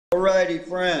Alrighty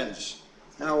friends,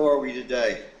 how are we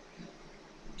today?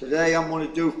 Today I'm going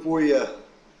to do for you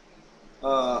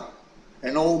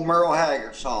an old Merle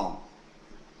Haggard song.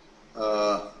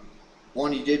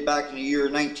 One he did back in the year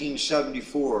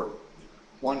 1974.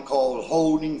 One called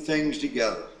Holding Things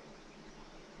Together.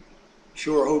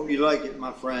 Sure hope you like it,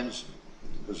 my friends,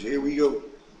 because here we go.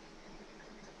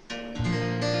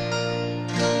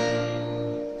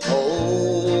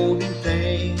 Holding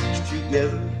things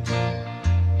together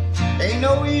ain't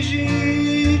no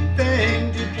easy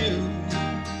thing to do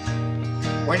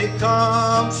when it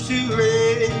comes to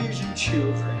raising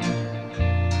children.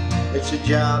 It's a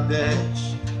job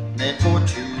that's meant for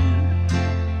two.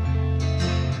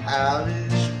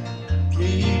 Alice,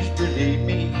 please believe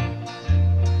me,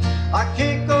 I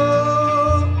can't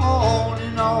go on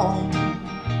and on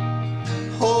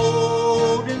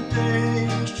holding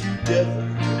things together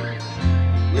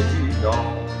with you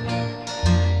gone.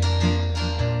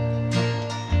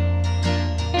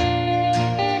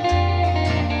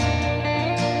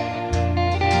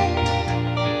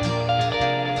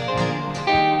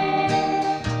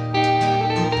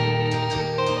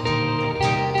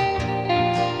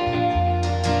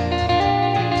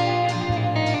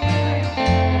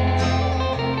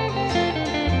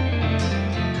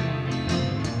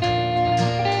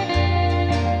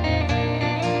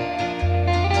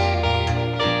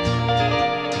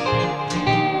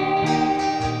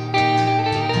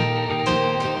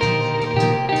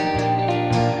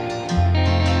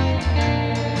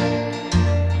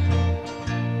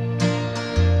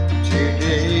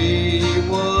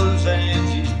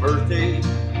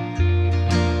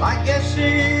 I guess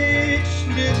it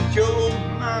slipped your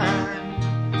mind.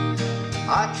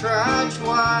 I tried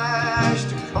twice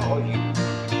to call you,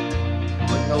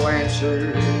 but no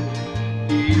answer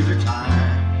either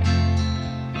time.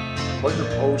 But the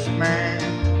postman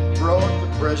brought the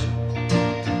present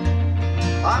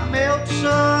I mailed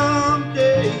some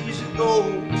days ago.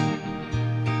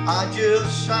 I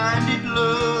just signed it,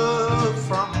 love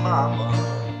from Mama,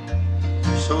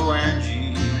 so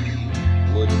Angie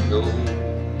wouldn't know.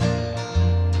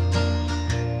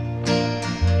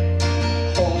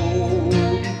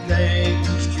 Holding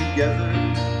things together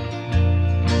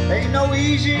ain't no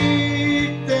easy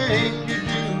thing to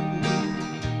do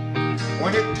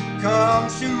when it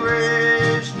comes to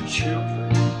raising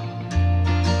children.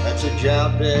 That's a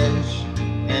job that's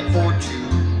meant for two.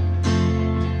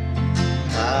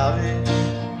 Alice,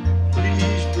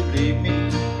 please believe me,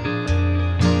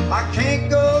 I can't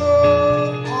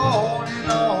go on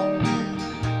and on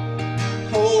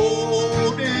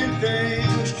holding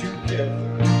things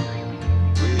together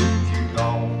with you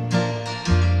gone.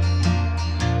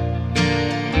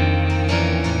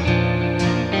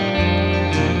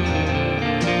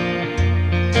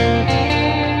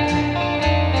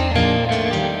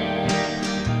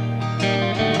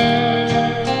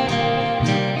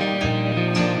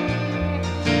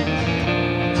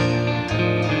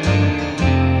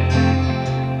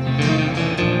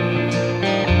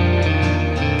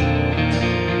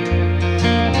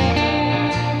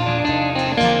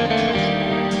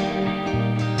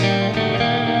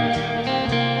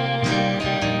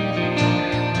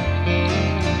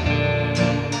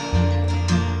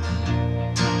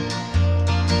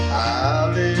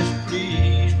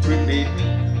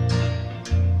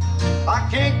 I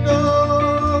can't go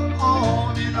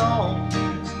on and on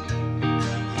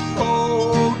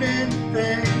holding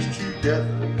things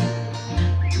together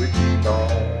with you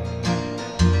gone.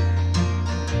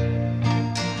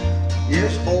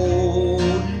 Yes,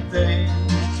 holding things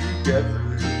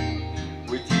together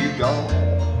with you gone.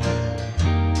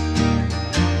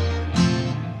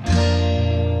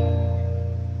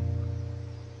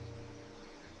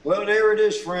 Well, there it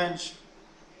is, friends.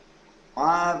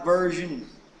 My version,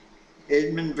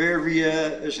 Edmund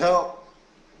has helped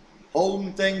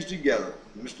holding things together,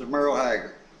 Mr. Merle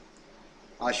Haggard.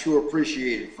 I sure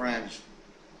appreciate it, friends.